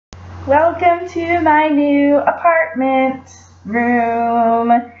Welcome to my new apartment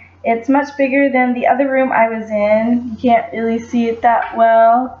room. It's much bigger than the other room I was in. You can't really see it that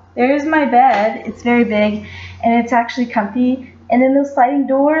well. There's my bed. It's very big and it's actually comfy. And then those sliding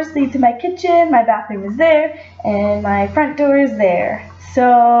doors lead to my kitchen. My bathroom is there and my front door is there.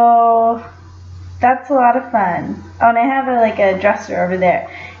 So that's a lot of fun. Oh, and I have a dresser over there.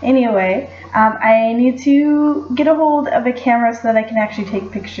 Anyway, I need to get a hold of a camera so that I can actually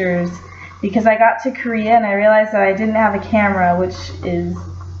take pictures, because I got to Korea and I realized that I didn't have a camera, which is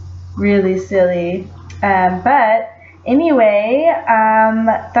really silly. But anyway,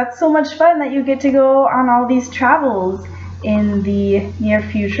 that's so much fun that you get to go on all these travels in the near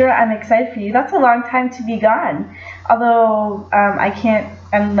future. I'm excited for you. That's a long time to be gone. Although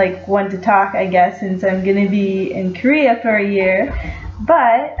I'm like one to talk, I guess, since I'm gonna be in Korea for a year.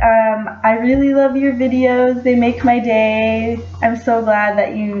 But I really love your videos. They make my day. I'm so glad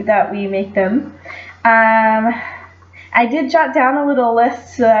that we make them. I did jot down a little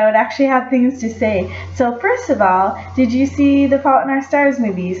list so I would actually have things to say. So first of all, did you see the Fault in Our Stars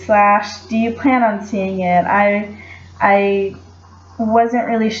movie? / do you plan on seeing it? I wasn't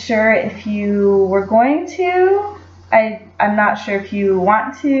really sure if you were going to. I'm not sure if you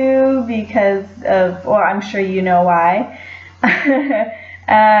want to because of, well, I'm sure you know why.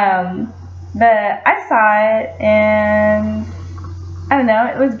 But I saw it and I don't know,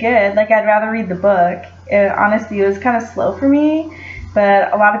 it was good. Like, I'd rather read the book. Honestly, it was kind of slow for me,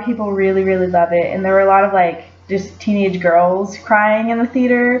 but a lot of people really, really love it. And there were a lot of just teenage girls crying in the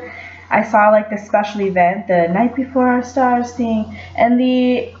theater. I saw the special event, the Night Before Our Stars thing, and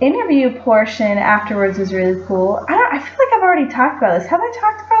the interview portion afterwards was really cool. I feel like I've already talked about this. Have I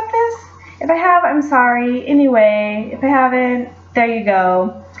talked about this? If I have, I'm sorry. Anyway, if I haven't, there you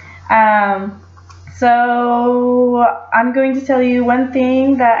go. So I'm going to tell you one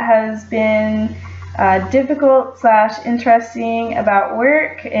thing that has been difficult / interesting about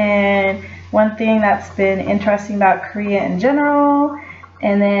work, and one thing that's been interesting about Korea in general,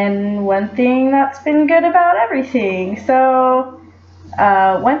 and then one thing that's been good about everything. So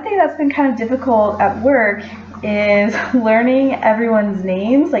one thing that's been kind of difficult at work is learning everyone's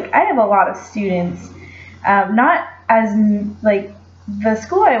names. Like, I have a lot of students, not as the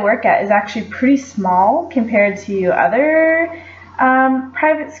school I work at is actually pretty small compared to other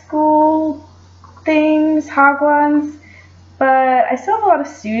private school things, Hagwons, but I still have a lot of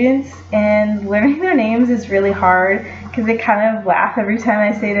students, and learning their names is really hard because they kind of laugh every time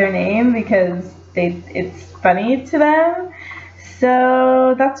I say their name because it's funny to them.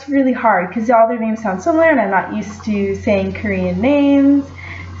 So that's really hard because all their names sound similar and I'm not used to saying Korean names.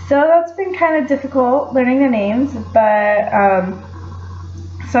 So that's been kind of difficult, learning their names, but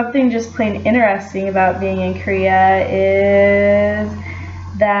something just plain interesting about being in Korea is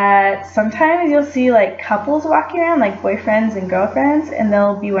that sometimes you'll see couples walking around, boyfriends and girlfriends, and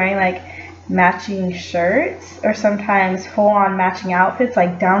they'll be wearing matching shirts, or sometimes full-on matching outfits,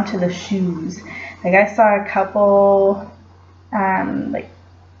 down to the shoes. I saw a couple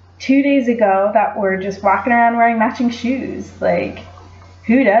 2 days ago that were just walking around wearing matching shoes.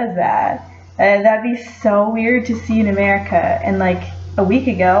 Who does that? That'd be so weird to see in America. And a week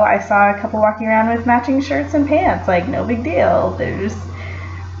ago, I saw a couple walking around with matching shirts and pants. No big deal. They're just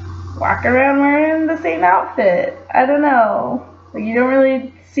walking around wearing the same outfit. I don't know. You don't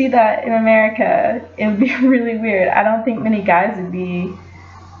really see that in America. It would be really weird. I don't think many guys would be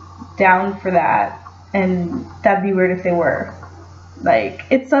down for that. And that'd be weird if they were.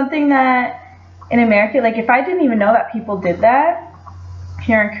 It's something that in America, if I didn't even know that people did that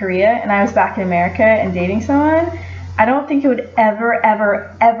here in Korea and I was back in America and dating someone, I don't think it would ever,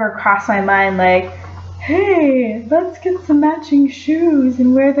 ever, ever cross my mind hey, let's get some matching shoes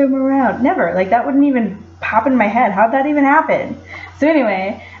and wear them around. Never. That wouldn't even pop in my head. How'd that even happen? So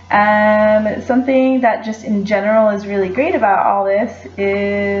anyway, something that just in general is really great about all this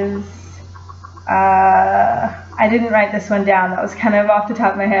is, I didn't write this one down. That was kind of off the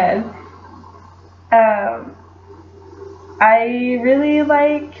top of my head. I really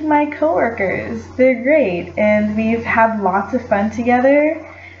like my coworkers. They're great, and we've had lots of fun together.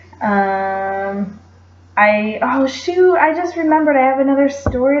 Oh shoot, I just remembered I have another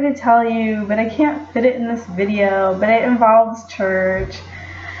story to tell you, but I can't fit it in this video, but it involves church.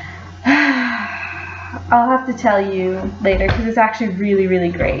 I'll have to tell you later because it's actually really, really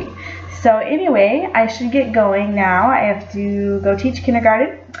great. So anyway, I should get going now. I have to go teach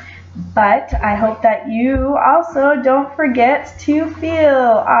kindergarten. But I hope that you also don't forget to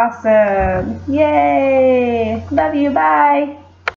feel awesome. Yay! Love you. Bye.